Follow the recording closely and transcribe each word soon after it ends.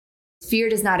Fear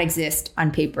does not exist on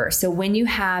paper. So when you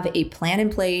have a plan in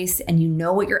place and you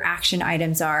know what your action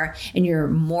items are and you're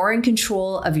more in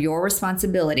control of your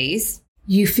responsibilities,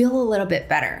 you feel a little bit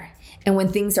better. And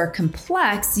when things are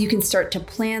complex, you can start to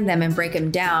plan them and break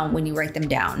them down when you write them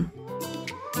down.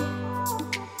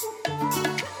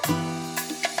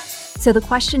 So the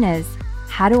question is,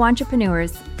 how do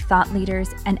entrepreneurs, thought leaders,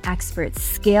 and experts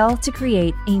scale to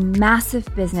create a massive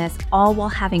business all while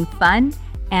having fun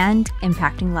and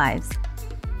impacting lives?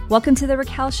 Welcome to The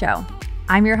Raquel Show.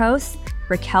 I'm your host,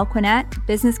 Raquel Quinnett,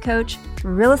 business coach,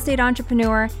 real estate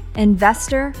entrepreneur,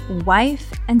 investor,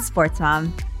 wife, and sports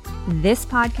mom. This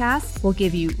podcast will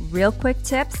give you real quick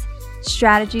tips,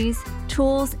 strategies,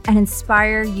 tools, and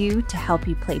inspire you to help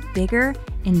you play bigger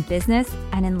in business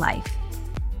and in life.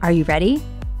 Are you ready?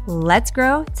 Let's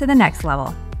grow to the next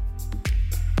level.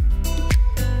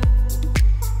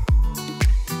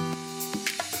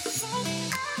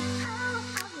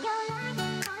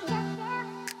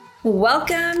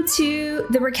 Welcome to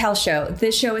The Raquel Show.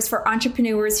 This show is for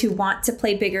entrepreneurs who want to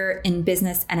play bigger in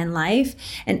business and in life.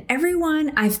 And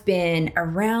everyone I've been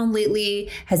around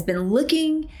lately has been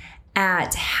looking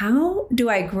at how do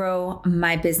I grow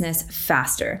my business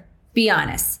faster? Be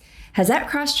honest. Has that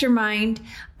crossed your mind?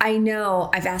 I know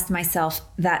I've asked myself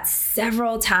that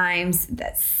several times,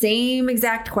 that same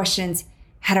exact questions.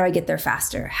 How do I get there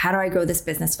faster? How do I grow this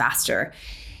business faster?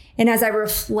 And as I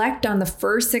reflect on the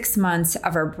first 6 months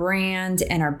of our brand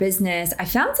and our business, I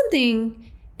found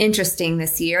something interesting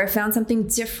this year. I found something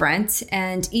different.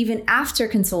 And even after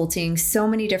consulting so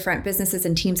many different businesses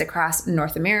and teams across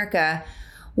North America,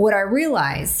 what I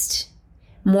realized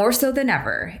more so than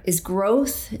ever is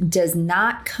growth does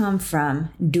not come from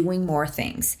doing more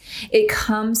things. It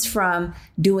comes from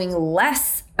doing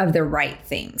less of the right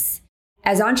things.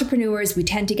 As entrepreneurs, we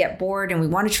tend to get bored and we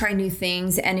want to try new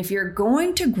things. And if you're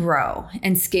going to grow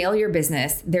and scale your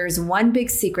business, there's one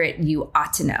big secret you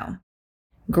ought to know.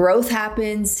 Growth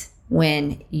happens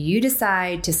when you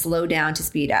decide to slow down to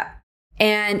speed up.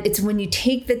 And it's when you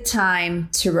take the time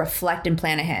to reflect and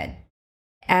plan ahead.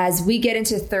 As we get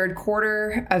into the third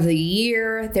quarter of the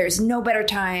year, there's no better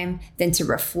time than to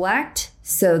reflect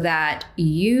so that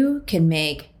you can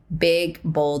make big,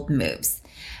 bold moves.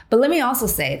 But let me also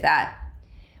say that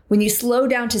when you slow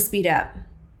down to speed up,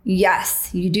 yes,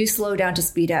 you do slow down to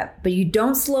speed up, but you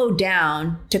don't slow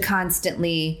down to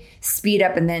constantly speed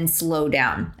up and then slow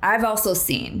down. I've also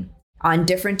seen on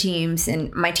different teams,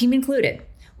 and my team included,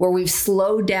 where we've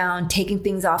slowed down, taking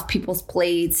things off people's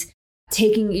plates,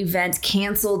 taking events,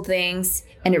 canceled things,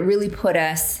 and it really put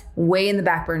us way in the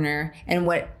back burner. And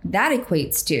what that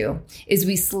equates to is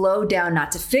we slowed down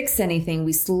not to fix anything.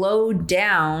 We slowed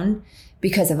down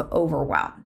because of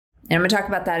overwhelm. And I'm going to talk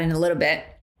about that in a little bit.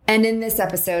 And in this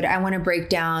episode, I want to break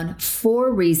down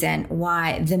 4 reasons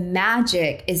why the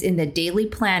magic is in the daily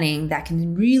planning that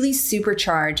can really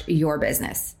supercharge your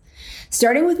business.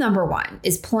 Starting with number 1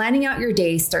 is planning out your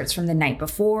day starts from the night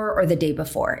before or the day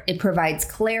before. It provides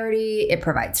clarity, it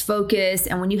provides focus.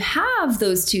 And when you have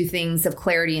those 2 things of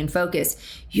clarity and focus,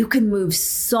 you can move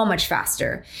so much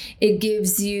faster. It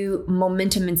gives you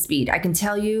momentum and speed. I can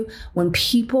tell you when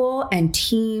people and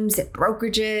teams at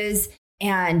brokerages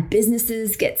and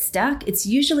businesses get stuck, it's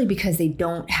usually because they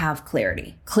don't have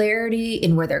clarity. Clarity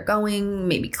in where they're going,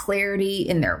 maybe clarity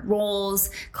in their roles,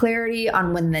 clarity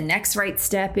on when the next right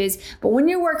step is. But when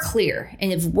you are clear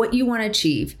and of what you want to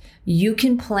achieve, you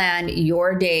can plan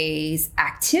your day's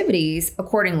activities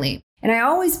accordingly. And I've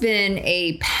always been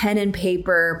a pen and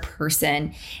paper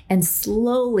person, and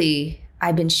slowly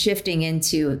I've been shifting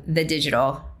into the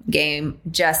digital game,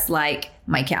 just like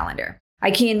my calendar. I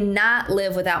cannot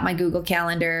live without my Google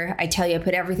Calendar. I tell you, I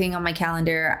put everything on my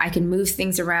calendar. I can move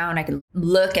things around. I can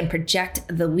look and project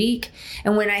the week.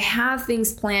 And when I have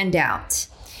things planned out,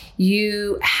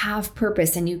 you have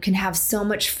purpose and you can have so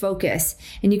much focus.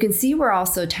 And you can see where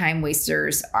also time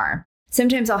wasters are.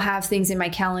 Sometimes I'll have things in my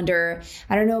calendar.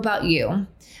 I don't know about you,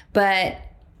 but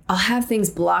I'll have things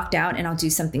blocked out and I'll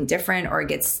do something different, or it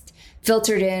gets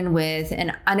filtered in with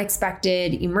an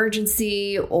unexpected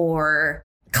emergency or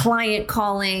client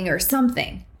calling or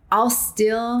something. I'll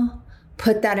still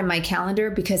put that in my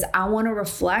calendar because I want to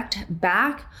reflect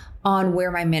back on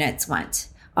where my minutes went,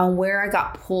 on where I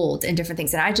got pulled and different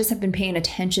things. And I just have been paying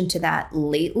attention to that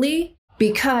lately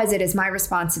because it is my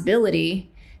responsibility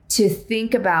to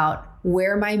think about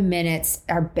where my minutes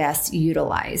are best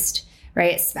utilized,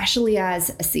 right? Especially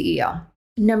as a CEO.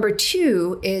 Number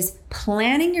 2 is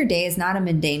planning your day is not a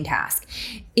mundane task.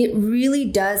 It really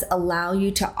does allow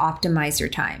you to optimize your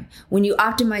time. When you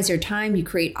optimize your time, you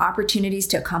create opportunities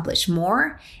to accomplish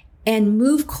more and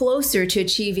move closer to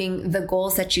achieving the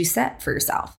goals that you set for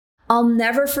yourself. I'll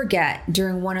never forget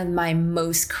during one of my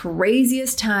most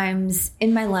craziest times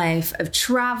in my life of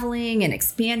traveling and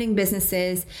expanding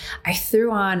businesses, I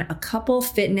threw on a couple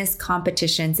fitness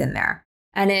competitions in there.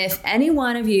 And if any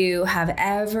one of you have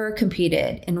ever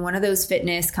competed in one of those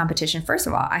fitness competitions, first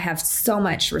of all, I have so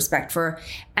much respect for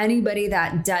anybody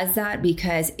that does that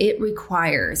because it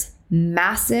requires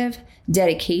massive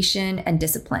dedication and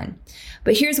discipline.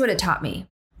 But here's what it taught me.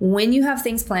 When you have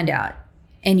things planned out,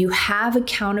 and you have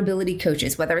accountability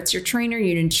coaches, whether it's your trainer,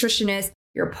 your nutritionist,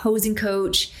 your opposing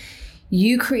coach,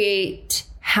 you create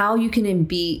how you can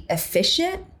be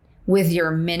efficient with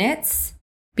your minutes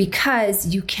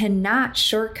because you cannot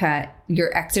shortcut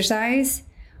your exercise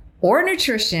or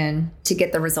nutrition to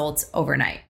get the results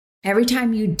overnight. Every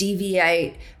time you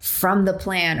deviate from the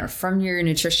plan or from your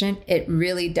nutrition, it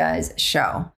really does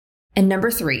show. And number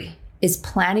 3 is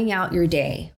planning out your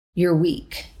day, your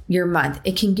week, your month.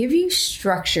 It can give you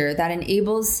structure that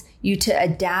enables you to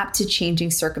adapt to changing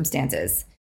circumstances.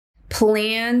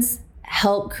 Plans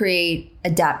help create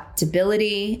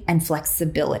adaptability and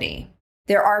flexibility.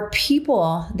 There are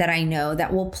people that I know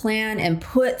that will plan and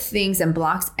put things in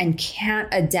blocks and can't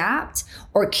adapt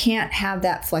or can't have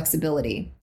that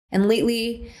flexibility. And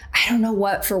lately, I don't know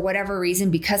what, for whatever reason,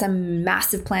 because I'm in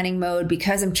massive planning mode,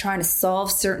 because I'm trying to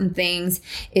solve certain things,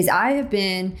 is I have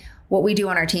been what we do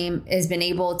on our team is been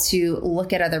able to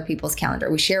look at other people's calendar.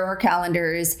 We share our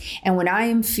calendars. And when I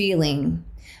am feeling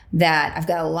that I've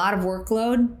got a lot of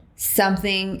workload,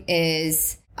 something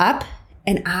is up,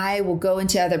 and I will go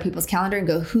into other people's calendar and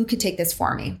go, who could take this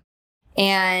for me?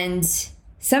 And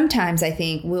sometimes I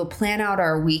think we'll plan out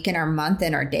our week and our month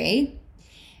and our day,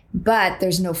 but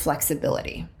there's no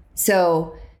flexibility.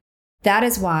 So that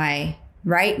is why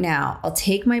right now I'll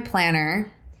take my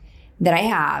planner that I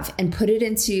have and put it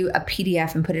into a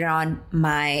PDF and put it on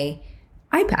my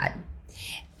iPad.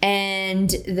 And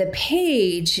the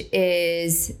page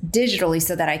is digitally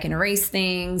so that I can erase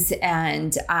things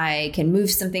and I can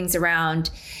move some things around.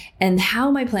 And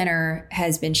how my planner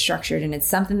has been structured, and it's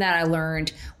something that I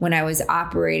learned when I was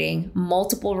operating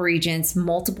multiple regions,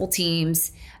 multiple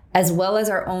teams, as well as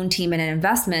our own team in an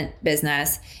investment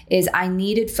business, is I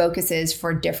needed focuses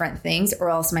for different things or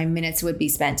else my minutes would be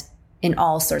spent in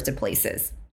all sorts of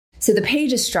places. So the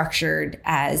page is structured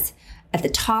as at the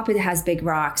top, it has big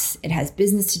rocks, it has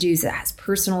business to-dos, it has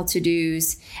personal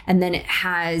to-dos, and then it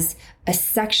has a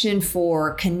section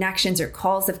for connections or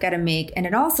calls I've got to make. And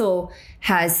it also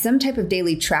has some type of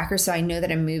daily tracker so I know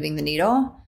that I'm moving the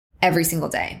needle every single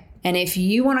day. And if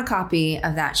you want a copy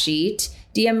of that sheet,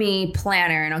 DM me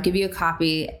planner and I'll give you a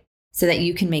copy so that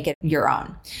you can make it your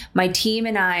own. My team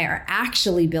and I are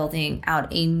actually building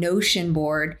out a Notion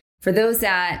board. For those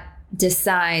that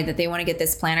decide that they want to get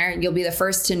this planner, you'll be the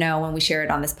first to know when we share it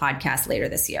on this podcast later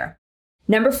this year.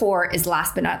 Number 4 is,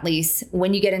 last but not least,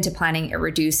 when you get into planning, it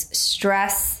reduces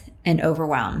stress and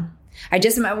overwhelm. I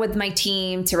just met with my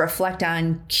team to reflect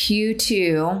on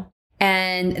Q2,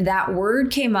 and that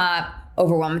word came up,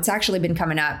 overwhelm. It's actually been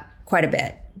coming up quite a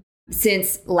bit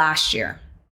since last year.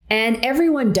 And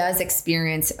everyone does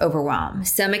experience overwhelm.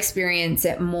 Some experience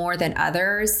it more than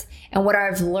others. And what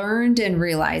I've learned and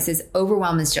realized is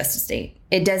overwhelm is just a state.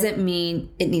 It doesn't mean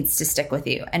it needs to stick with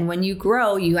you. And when you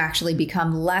grow, you actually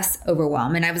become less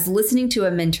overwhelmed. And I was listening to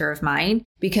a mentor of mine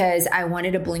because I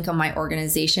wanted to blink on my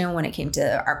organization when it came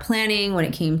to our planning, when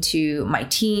it came to my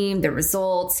team, the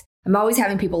results. I'm always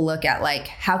having people look at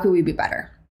how could we be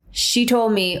better? She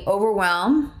told me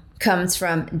overwhelm comes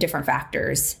from different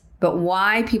factors. But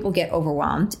why people get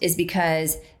overwhelmed is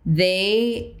because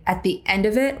they, at the end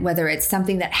of it, whether it's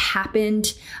something that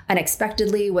happened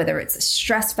unexpectedly, whether it's a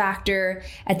stress factor,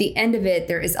 at the end of it,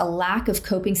 there is a lack of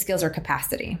coping skills or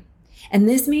capacity. And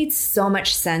this made so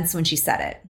much sense when she said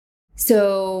it.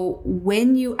 So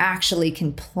when you actually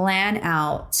can plan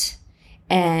out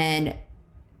and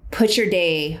put your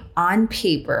day on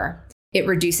paper, it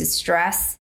reduces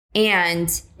stress.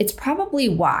 And it's probably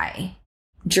why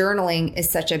journaling is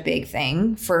such a big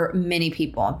thing for many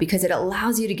people, because it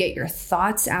allows you to get your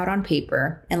thoughts out on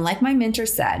paper. And like my mentor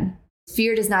said,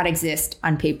 fear does not exist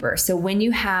on paper. So when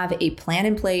you have a plan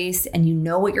in place and you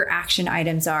know what your action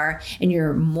items are and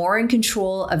you're more in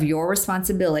control of your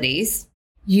responsibilities,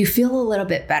 you feel a little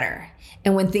bit better.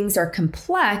 And when things are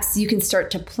complex, you can start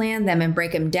to plan them and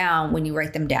break them down when you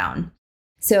write them down.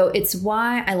 So it's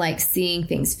why I like seeing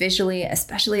things visually,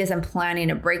 especially as I'm planning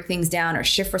to break things down or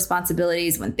shift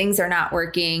responsibilities when things are not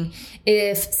working.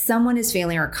 If someone is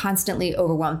failing or constantly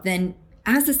overwhelmed, then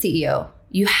as the CEO,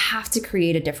 you have to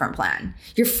create a different plan.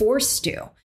 You're forced to.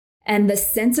 And the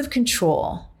sense of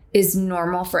control is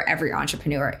normal for every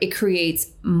entrepreneur. It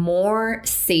creates more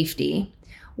safety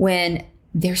when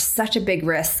there's such a big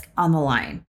risk on the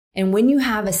line. And when you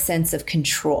have a sense of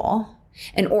control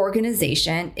and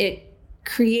organization, it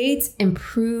creates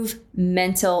improved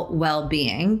mental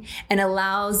well-being and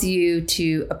allows you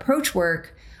to approach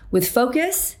work with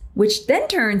focus, which then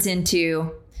turns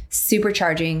into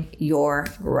supercharging your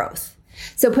growth.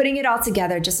 So putting it all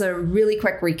together, just a really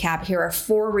quick recap. Here are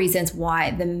 4 reasons why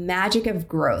the magic of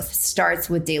growth starts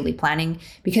with daily planning.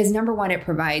 Because number 1, it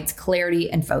provides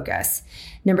clarity and focus.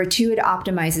 Number 2, it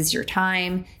optimizes your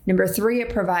time. Number 3, it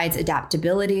provides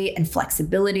adaptability and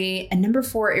flexibility. And number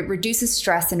 4, it reduces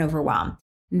stress and overwhelm.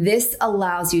 This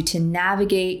allows you to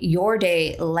navigate your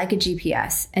day like a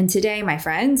GPS. And today, my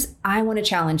friends, I want to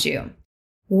challenge you.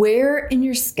 Where in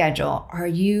your schedule are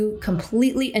you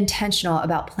completely intentional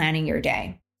about planning your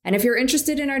day? And if you're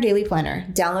interested in our daily planner,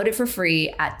 download it for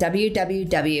free at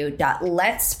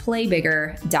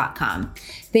www.letsplaybigger.com.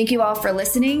 Thank you all for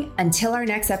listening. Until our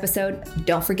next episode,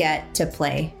 don't forget to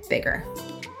play bigger.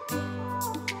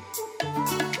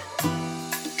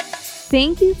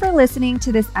 Thank you for listening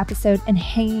to this episode and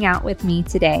hanging out with me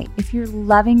today. If you're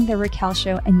loving The Raquel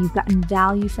Show and you've gotten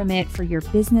value from it for your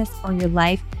business or your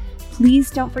life,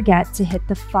 please don't forget to hit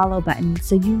the follow button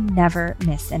so you never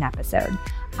miss an episode.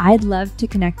 I'd love to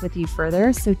connect with you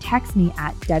further, so text me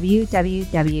at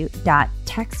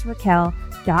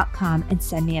www.textraquel.com and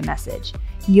send me a message.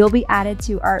 You'll be added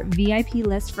to our VIP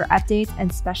list for updates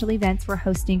and special events we're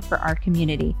hosting for our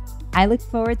community. I look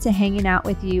forward to hanging out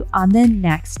with you on the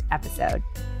next episode.